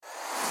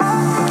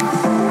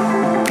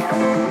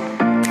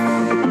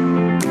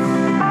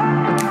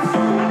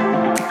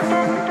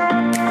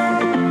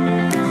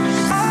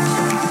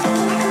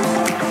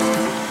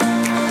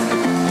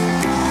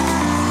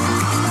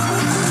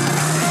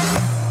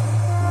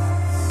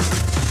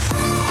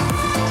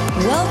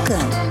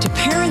Welcome to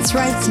Parents'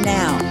 Rights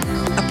Now,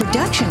 a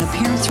production of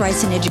Parents'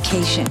 Rights in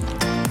Education,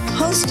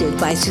 hosted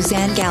by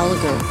Suzanne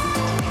Gallagher.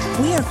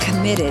 We are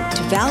committed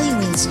to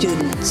valuing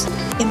students,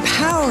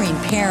 empowering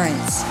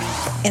parents,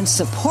 and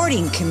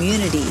supporting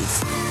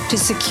communities to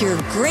secure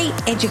great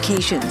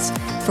educations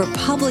for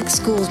public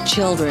school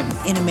children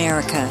in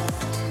America.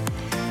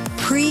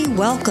 PRE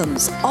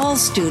welcomes all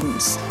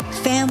students,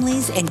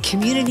 families, and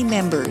community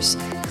members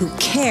who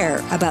care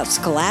about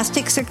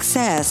scholastic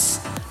success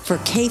for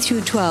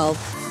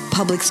K-12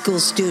 public school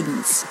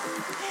students.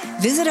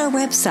 Visit our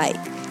website,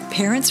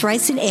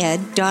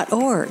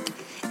 parentsrightsined.org,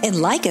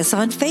 and like us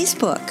on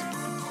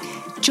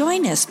Facebook.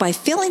 Join us by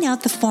filling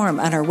out the form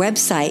on our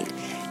website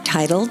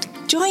titled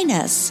Join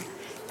Us.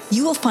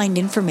 You will find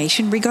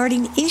information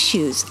regarding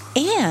issues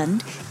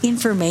and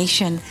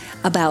information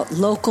about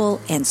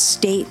local and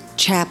state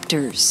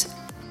chapters.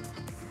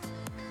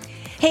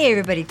 Hey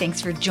everybody,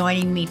 thanks for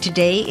joining me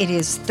today. It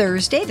is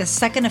Thursday, the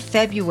 2nd of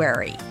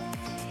February.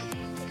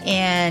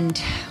 And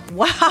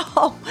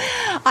wow,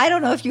 I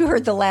don't know if you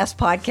heard the last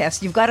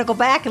podcast. You've got to go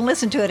back and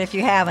listen to it if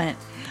you haven't.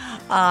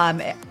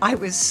 I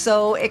was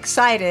so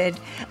excited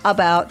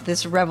about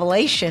this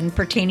revelation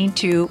pertaining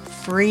to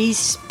free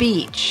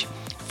speech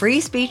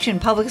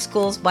in public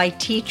schools by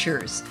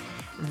teachers.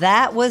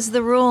 That was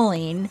the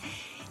ruling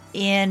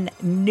in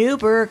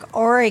Newberg,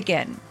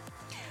 Oregon.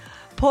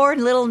 Poor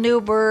little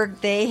Newberg,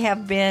 they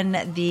have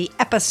been the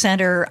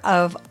epicenter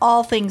of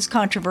all things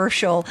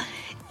controversial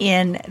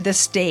in the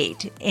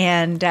state.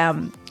 And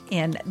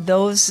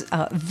those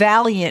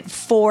valiant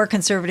 4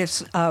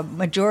 conservatives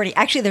majority,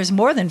 actually there's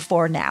more than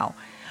 4 now.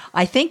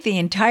 I think the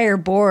entire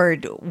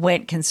board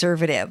went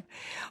conservative,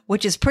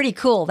 which is pretty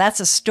cool. That's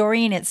a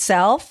story in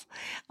itself.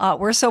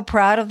 We're so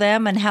proud of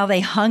them and how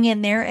they hung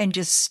in there and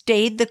just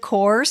stayed the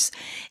course.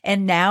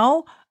 And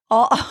now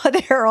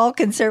they're all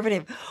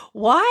conservative.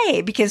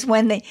 Why? Because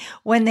when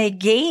they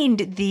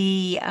gained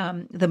the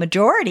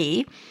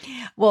majority,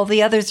 well,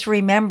 the other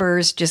 3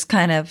 members just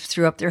kind of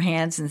threw up their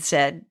hands and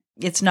said,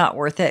 "It's not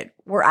worth it.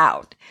 We're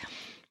out."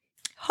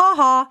 Ha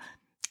ha.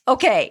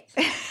 Okay.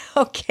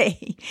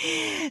 Okay.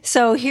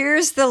 So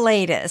here's the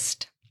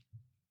latest.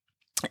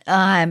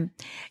 I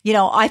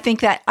think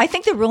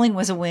the ruling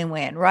was a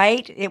win-win,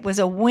 right? It was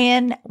a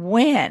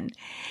win-win.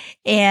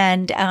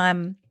 And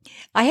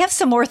I have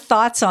some more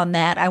thoughts on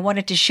that I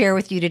wanted to share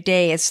with you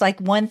today. It's like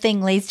one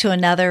thing leads to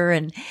another,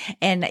 and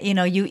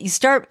you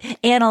start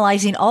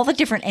analyzing all the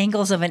different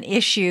angles of an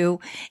issue,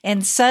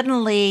 and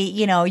suddenly,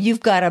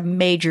 you've got a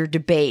major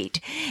debate.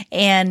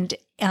 And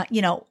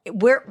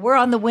we're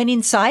on the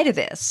winning side of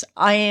this.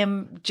 I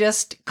am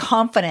just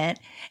confident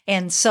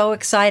and so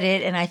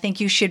excited, and I think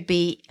you should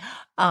be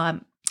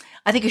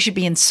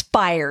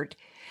inspired.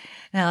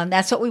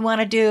 That's what we want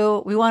to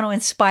do. We want to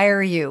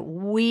inspire you.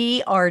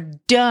 We are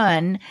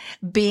done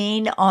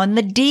being on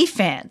the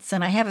defense.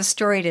 And I have a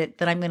story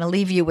that I'm going to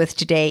leave you with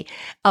today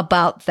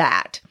about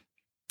that.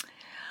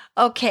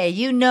 Okay,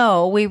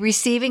 we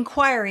receive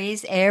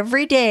inquiries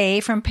every day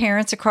from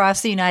parents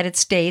across the United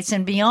States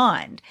and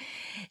beyond.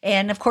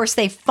 And of course,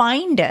 they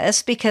find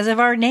us because of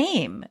our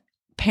name,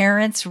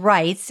 Parents'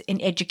 Rights in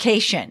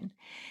Education.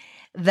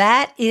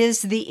 That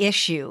is the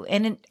issue,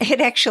 and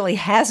it actually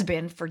has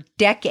been for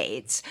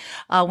decades.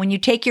 When you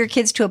take your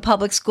kids to a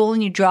public school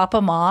and you drop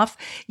them off,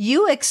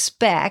 you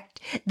expect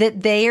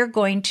that they are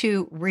going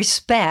to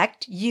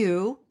respect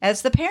you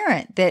as the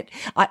parent. That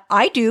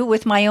I do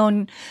with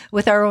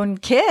our own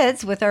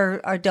kids, with our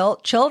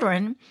adult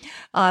children.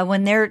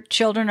 When their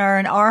children are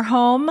in our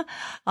home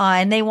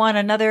and they want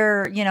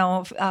another,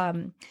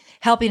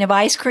 helping of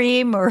ice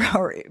cream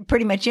or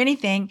pretty much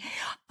anything,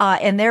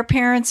 and their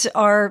parents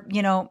are,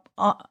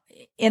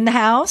 in the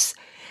house,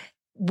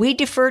 we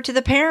defer to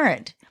the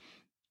parent.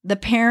 The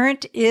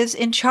parent is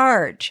in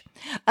charge,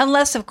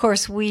 unless, of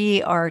course,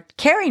 we are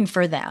caring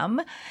for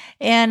them.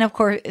 And, of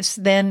course,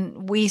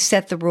 then we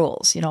set the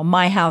rules,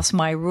 my house,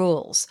 my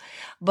rules.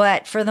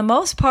 But for the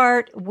most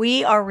part,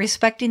 we are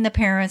respecting the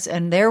parents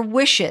and their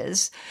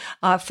wishes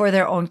for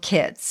their own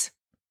kids.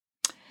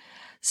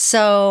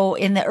 So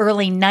in the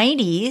early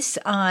 90s,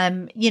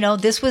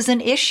 this was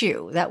an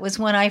issue. That was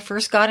when I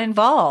first got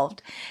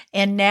involved.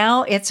 And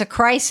now it's a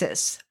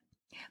crisis.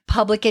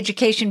 Public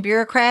education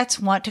bureaucrats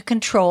want to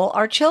control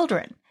our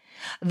children.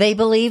 They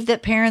believe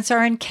that parents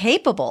are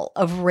incapable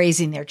of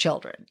raising their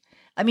children.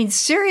 I mean,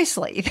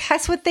 seriously,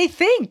 that's what they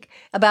think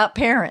about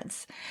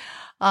parents.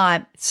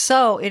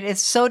 So it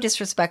is so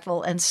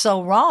disrespectful and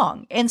so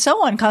wrong and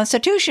so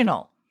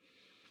unconstitutional.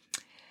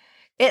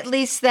 At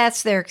least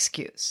that's their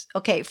excuse.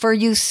 Okay, for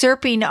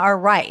usurping our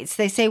rights.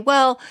 They say,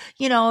 well,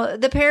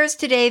 the parents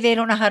today, they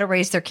don't know how to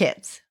raise their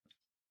kids.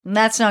 And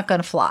that's not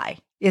going to fly,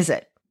 is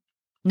it?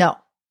 No,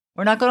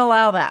 we're not going to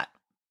allow that.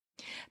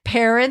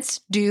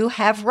 Parents do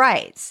have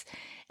rights,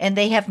 and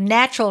they have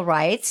natural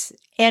rights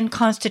and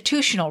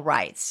constitutional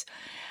rights.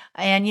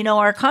 And,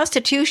 our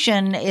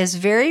Constitution is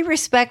very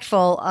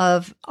respectful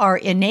of our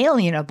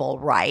inalienable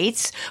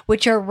rights,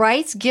 which are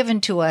rights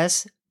given to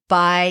us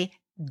by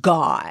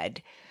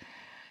God.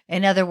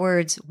 In other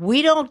words,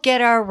 we don't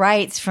get our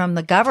rights from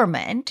the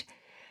government.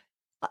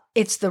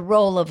 It's the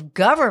role of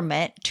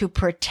government to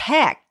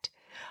protect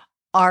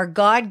our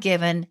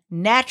God-given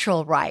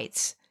natural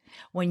rights.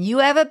 When you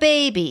have a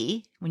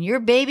baby, when your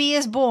baby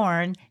is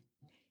born,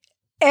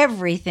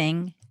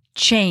 everything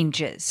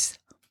changes.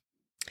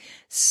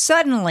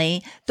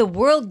 Suddenly, the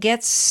world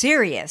gets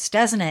serious,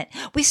 doesn't it?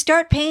 We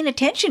start paying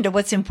attention to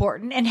what's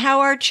important and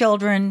how our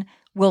children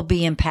will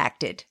be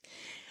impacted.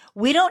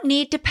 We don't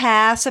need to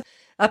pass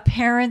a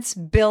parent's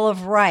Bill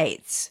of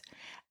Rights.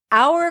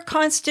 Our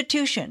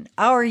Constitution,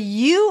 our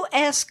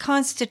U.S.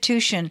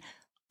 Constitution,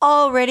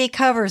 already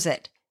covers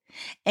it.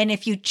 And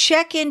if you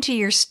check into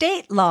your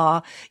state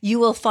law, you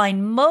will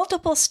find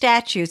multiple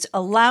statutes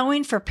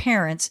allowing for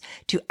parents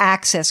to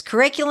access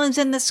curriculums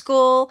in the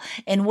school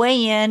and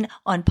weigh in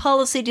on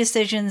policy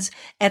decisions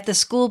at the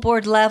school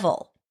board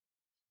level.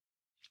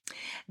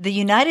 The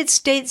United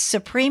States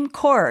Supreme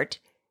Court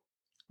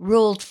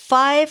ruled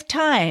 5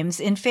 times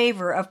in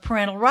favor of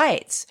parental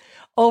rights,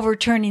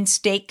 overturning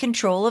state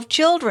control of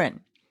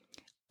children.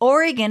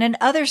 Oregon and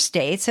other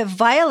states have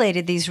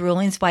violated these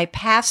rulings by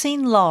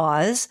passing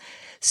laws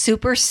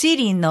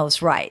superseding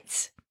those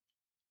rights.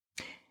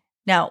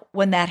 Now,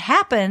 when that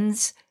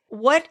happens,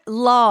 what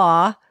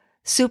law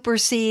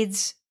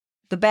supersedes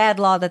the bad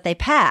law that they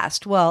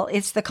passed? Well,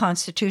 it's the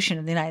Constitution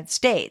of the United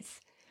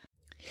States.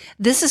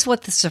 This is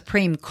what the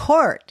Supreme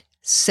Court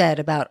said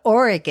about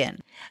Oregon.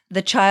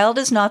 The child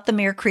is not the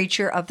mere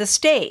creature of the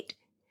state.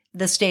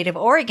 The state of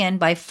Oregon,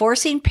 by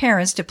forcing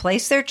parents to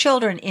place their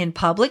children in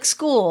public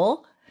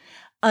school,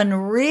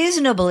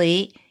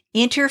 unreasonably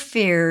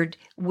interfered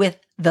with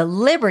the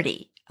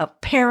liberty of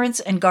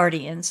parents and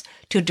guardians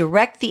to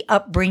direct the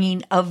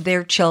upbringing of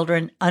their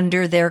children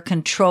under their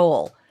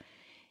control.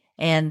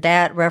 And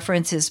that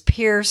reference is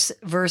Pierce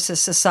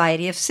versus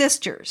Society of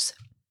Sisters.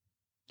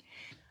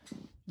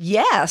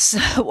 Yes,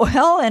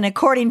 well, and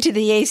according to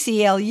the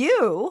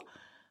ACLU,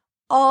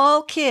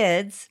 all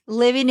kids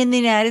living in the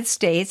United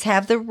States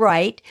have the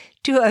right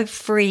to a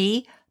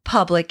free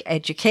public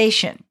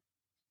education.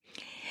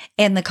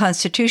 And the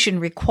Constitution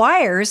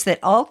requires that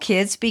all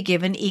kids be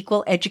given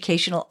equal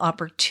educational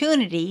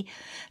opportunity,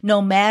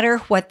 no matter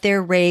what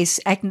their race,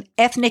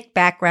 ethnic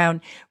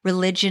background,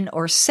 religion,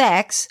 or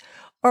sex,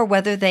 or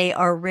whether they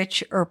are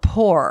rich or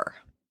poor.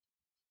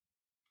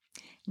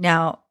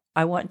 Now,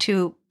 I want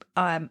to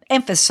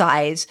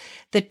emphasize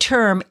the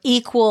term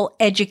equal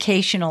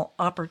educational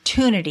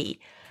opportunity.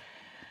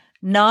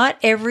 Not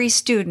every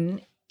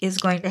student is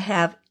going to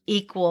have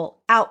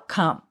equal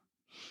outcome.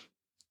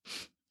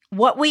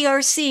 What we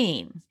are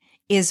seeing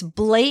is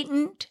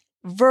blatant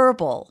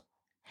verbal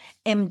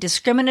and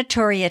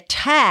discriminatory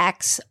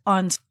attacks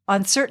on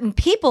certain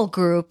people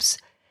groups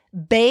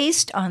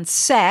based on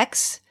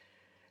sex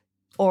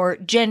or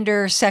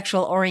gender,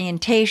 sexual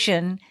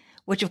orientation,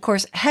 which of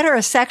course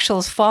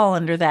heterosexuals fall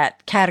under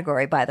that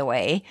category, by the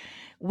way.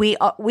 We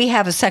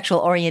have a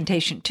sexual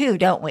orientation too,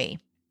 don't we?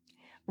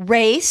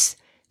 Race,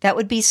 that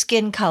would be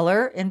skin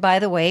color. And by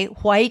the way,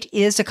 white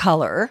is a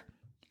color.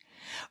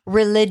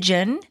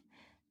 Religion,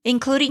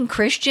 including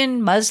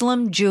Christian,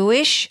 Muslim,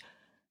 Jewish.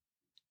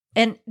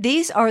 And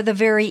these are the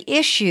very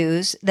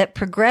issues that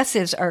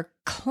progressives are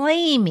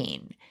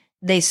claiming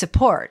they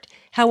support.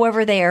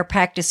 However, they are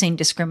practicing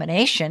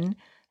discrimination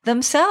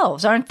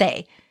themselves, aren't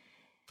they?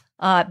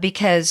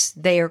 Because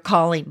they are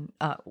calling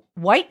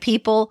white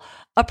people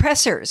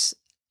oppressors.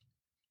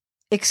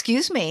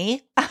 Excuse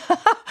me.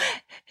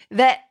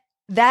 That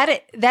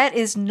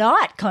is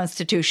not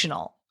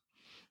constitutional.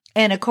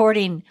 And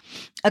according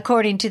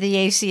to the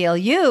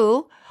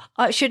ACLU,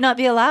 should not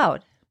be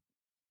allowed.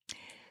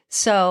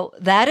 So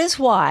that is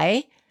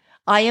why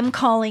I am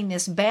calling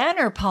this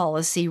banner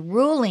policy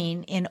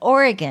ruling in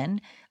Oregon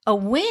a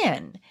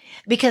win,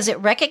 because it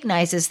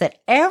recognizes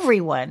that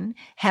everyone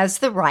has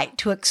the right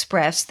to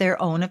express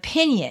their own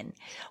opinion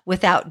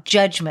without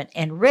judgment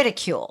and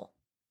ridicule.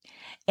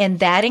 And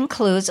that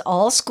includes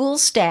all school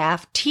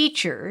staff,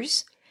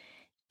 teachers,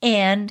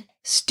 and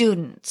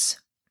students.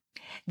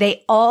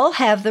 They all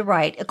have the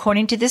right,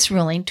 according to this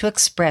ruling, to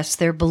express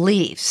their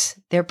beliefs,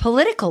 their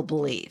political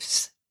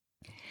beliefs.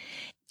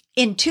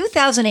 In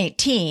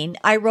 2018,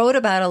 I wrote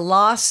about a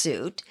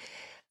lawsuit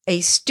a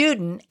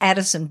student,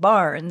 Addison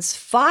Barnes,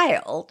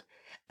 filed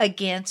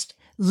against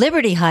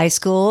Liberty High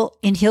School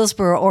in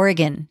Hillsboro,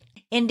 Oregon,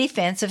 in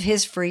defense of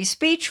his free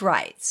speech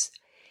rights.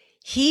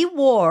 He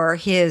wore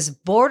his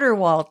border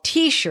wall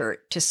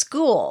t-shirt to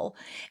school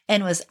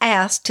and was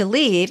asked to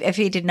leave if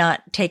he did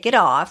not take it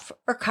off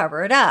or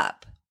cover it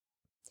up.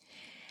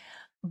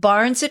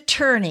 Barnes'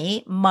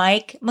 attorney,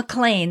 Mike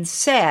McLean,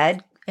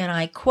 said, and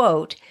I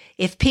quote,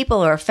 "If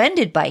people are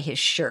offended by his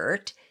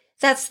shirt,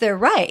 that's their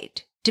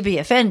right to be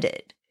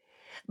offended.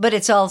 But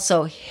it's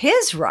also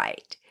his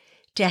right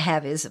to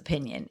have his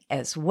opinion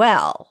as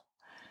well.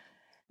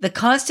 The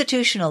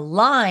constitutional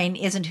line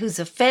isn't who's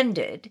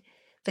offended.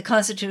 The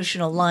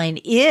constitutional line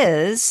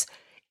is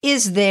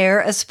there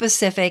a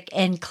specific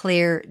and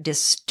clear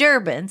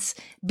disturbance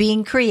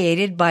being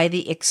created by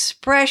the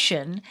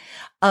expression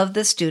of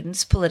the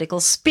student's political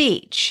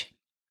speech?"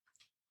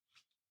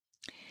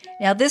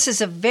 Now, this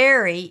is a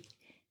very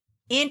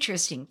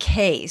interesting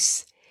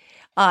case.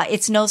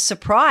 It's no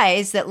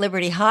surprise that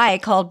Liberty High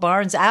called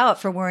Barnes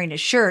out for wearing a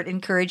shirt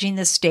encouraging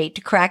the state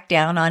to crack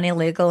down on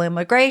illegal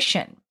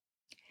immigration.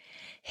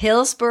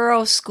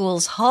 Hillsborough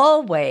schools'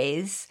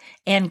 hallways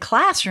and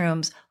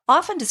classrooms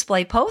often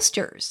display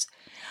posters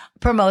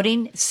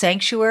promoting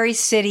Sanctuary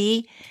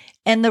City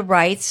and the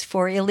rights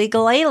for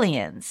illegal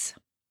aliens.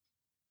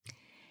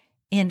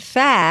 In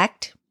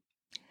fact,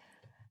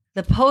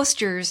 the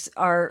posters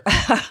are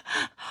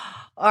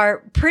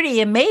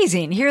pretty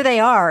amazing. Here they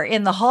are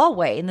in the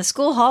hallway, in the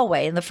school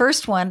hallway. And the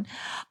first one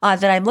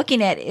that I'm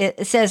looking at,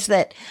 it says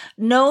that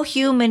no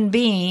human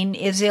being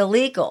is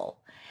illegal.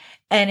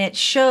 And it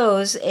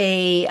shows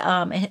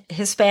a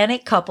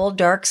Hispanic couple,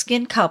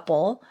 dark-skinned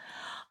couple,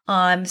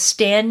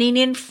 standing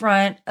in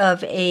front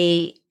of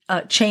a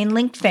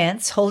chain-link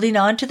fence, holding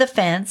on to the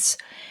fence.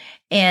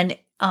 And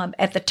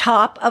at the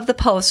top of the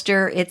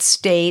poster, it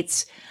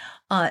states,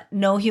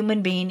 no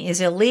human being is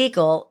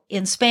illegal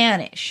in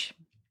Spanish.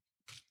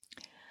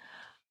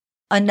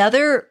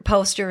 Another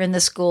poster in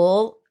the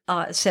school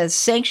says,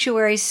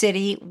 Sanctuary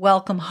City,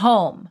 welcome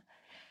home.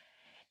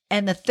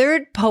 And the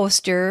third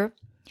poster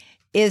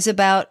is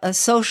about a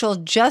social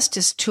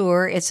justice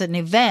tour. It's an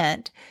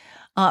event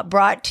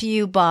brought to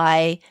you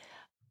by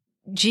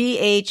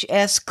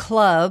GHS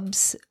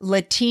Clubs,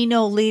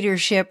 Latino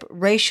Leadership,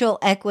 Racial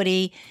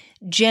Equity,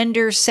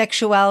 Gender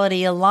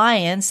Sexuality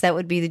Alliance, that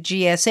would be the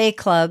GSA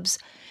clubs,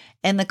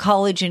 and the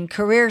College and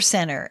Career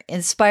Center.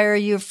 Inspire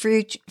your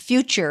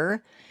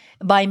future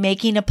by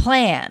making a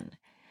plan.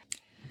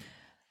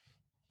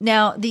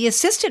 Now, the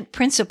assistant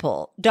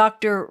principal,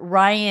 Dr.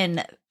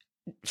 Ryan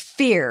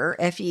Fear,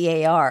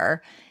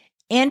 F-E-A-R,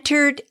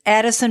 entered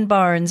Addison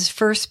Barnes'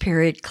 first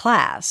period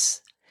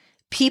class,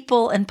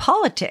 People and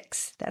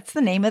Politics. That's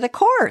the name of the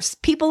course,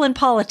 People and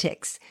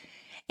Politics,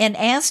 and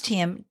asked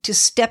him to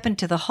step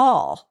into the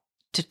hall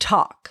to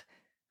talk.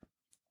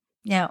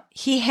 Now,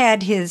 he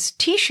had his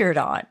T-shirt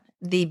on,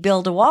 the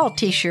Build a Wall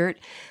T-shirt,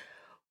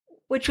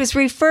 which was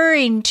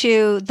referring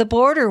to the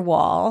border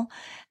wall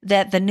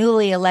that the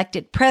newly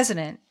elected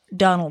president,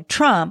 Donald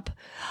Trump,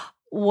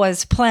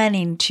 was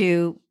planning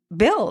to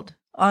build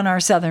on our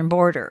southern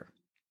border.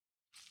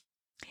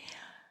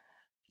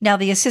 Now,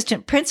 the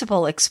assistant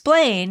principal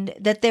explained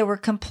that there were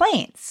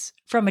complaints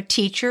from a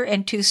teacher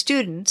and 2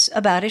 students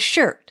about his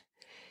shirt.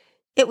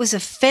 It was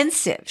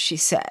offensive, she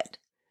said,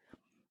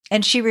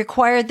 and she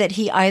required that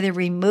he either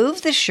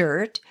remove the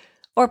shirt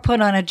or put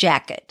on a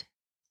jacket.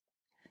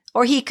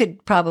 Or he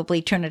could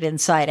probably turn it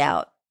inside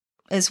out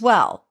as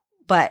well,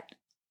 but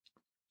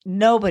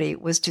nobody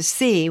was to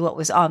see what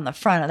was on the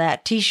front of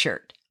that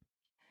T-shirt.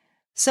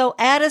 So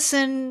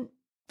Addison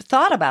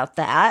thought about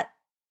that,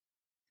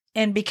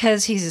 and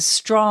because he's a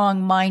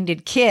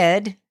strong-minded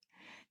kid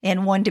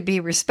and one to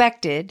be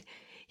respected,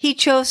 he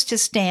chose to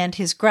stand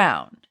his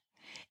ground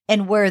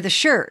and wear the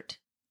shirt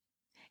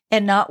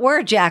and not wear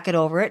a jacket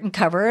over it and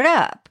cover it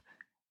up.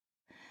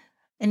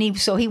 And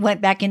so he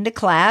went back into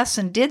class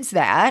and did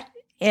that.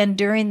 And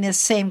during this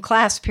same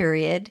class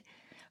period,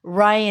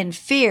 Ryan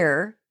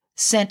Fear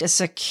sent a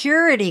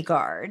security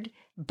guard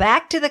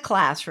back to the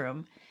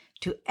classroom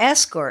to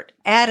escort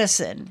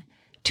Addison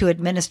to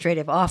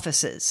administrative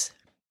offices.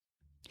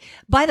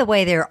 By the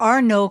way, there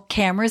are no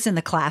cameras in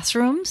the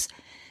classrooms,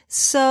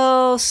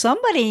 so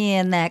somebody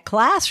in that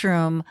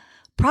classroom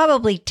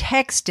probably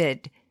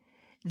texted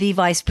the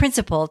vice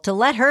principal to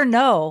let her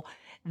know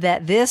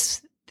that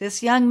this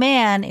young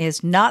man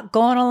is not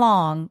going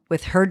along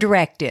with her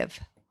directive.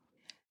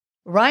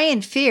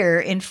 Ryan Fear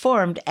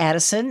informed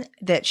Addison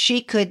that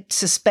she could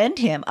suspend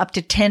him up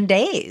to 10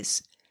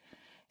 days.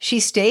 She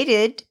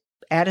stated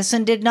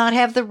Addison did not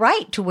have the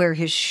right to wear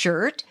his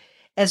shirt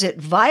as it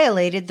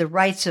violated the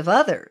rights of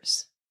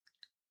others.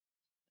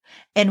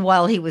 And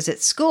while he was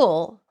at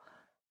school,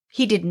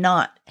 he did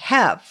not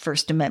have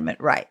First Amendment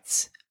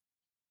rights.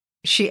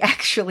 She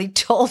actually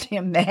told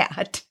him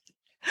that.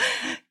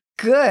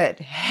 Good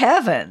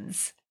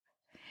heavens.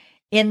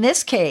 In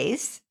this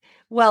case,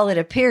 while it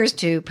appears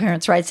to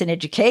Parents' Rights in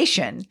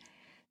Education,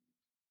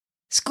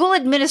 school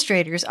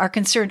administrators are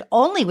concerned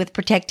only with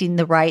protecting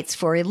the rights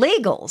for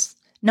illegals,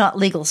 not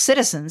legal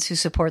citizens who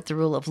support the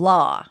rule of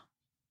law.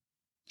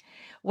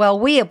 Well,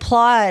 we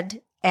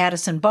applaud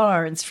Addison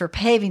Barnes for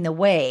paving the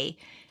way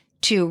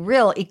to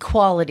real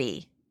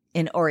equality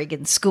in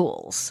Oregon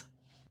schools.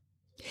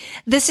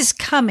 This is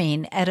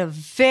coming at a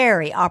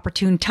very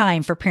opportune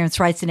time for Parents'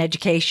 Rights in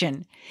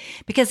Education,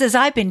 because as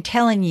I've been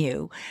telling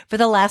you for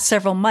the last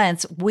several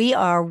months, we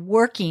are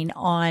working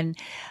on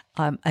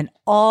an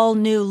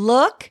all-new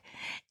look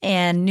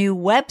and new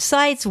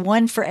websites,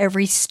 one for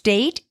every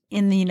state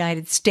in the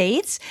United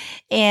States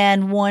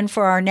and one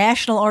for our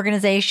national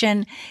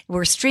organization.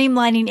 We're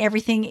streamlining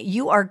everything.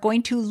 You are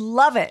going to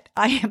love it.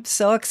 I am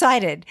so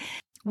excited.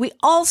 We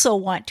also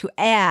want to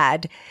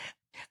add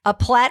a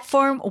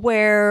platform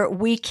where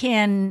we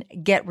can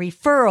get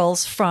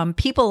referrals from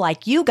people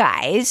like you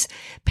guys,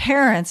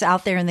 parents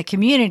out there in the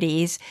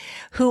communities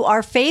who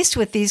are faced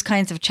with these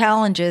kinds of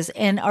challenges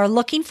and are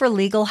looking for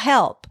legal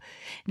help.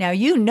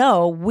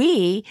 Now,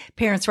 we,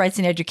 Parents' Rights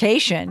in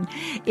Education,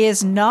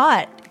 is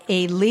not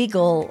a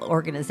legal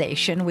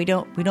organization. We're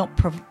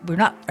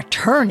not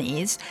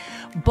attorneys,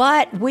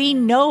 but we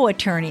know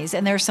attorneys,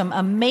 and there's some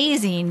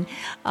amazing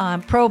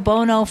pro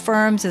bono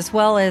firms as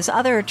well as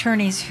other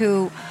attorneys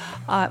who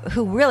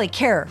really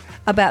care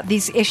about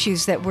these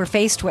issues that we're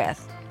faced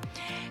with.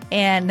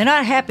 And they're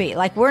not happy,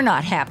 like we're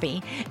not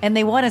happy, and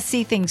they want to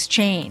see things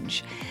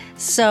change.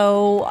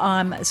 So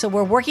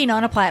we're working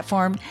on a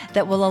platform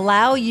that will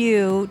allow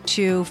you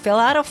to fill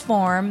out a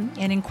form,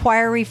 an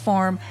inquiry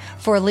form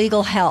for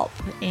legal help.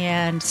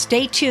 And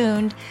stay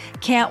tuned.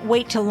 Can't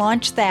wait to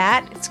launch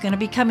that. It's going to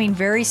be coming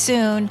very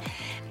soon.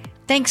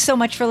 Thanks so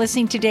much for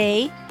listening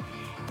today.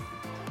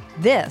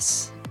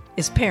 This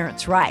is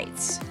Parents'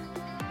 Rights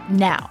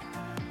Now.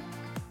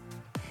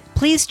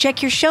 Please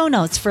check your show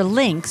notes for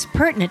links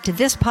pertinent to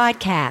this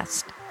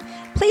podcast.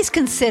 Please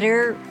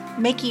consider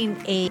making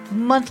a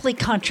monthly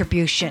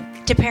contribution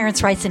to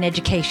Parents' Rights in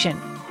Education.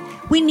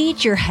 We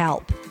need your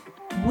help.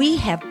 We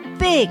have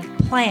big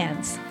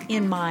plans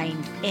in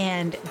mind,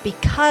 and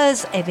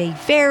because of a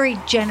very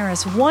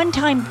generous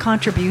one-time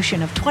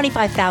contribution of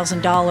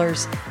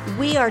 $25,000,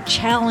 we are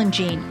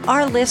challenging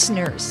our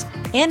listeners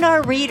and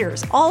our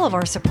readers, all of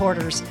our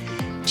supporters,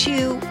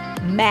 to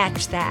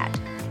match that.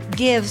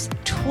 Gives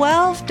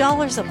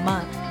 $12 a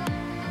month.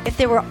 If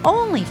there were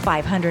only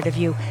 500 of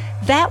you,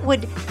 that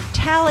would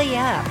tally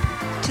up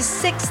to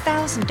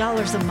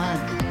 $6,000 a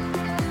month,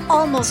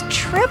 almost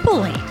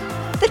tripling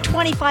the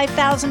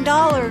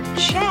 $25,000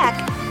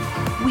 check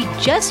we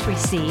just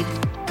received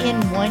in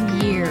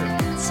 1 year.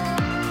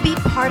 Be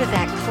part of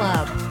that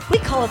club. We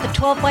call it the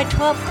 12 by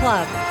 12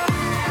 Club.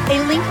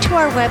 A link to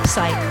our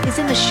website is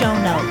in the show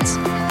notes,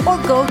 or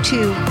go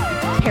to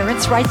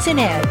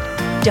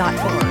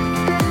parentsrightsined.org.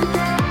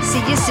 See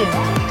you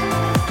soon.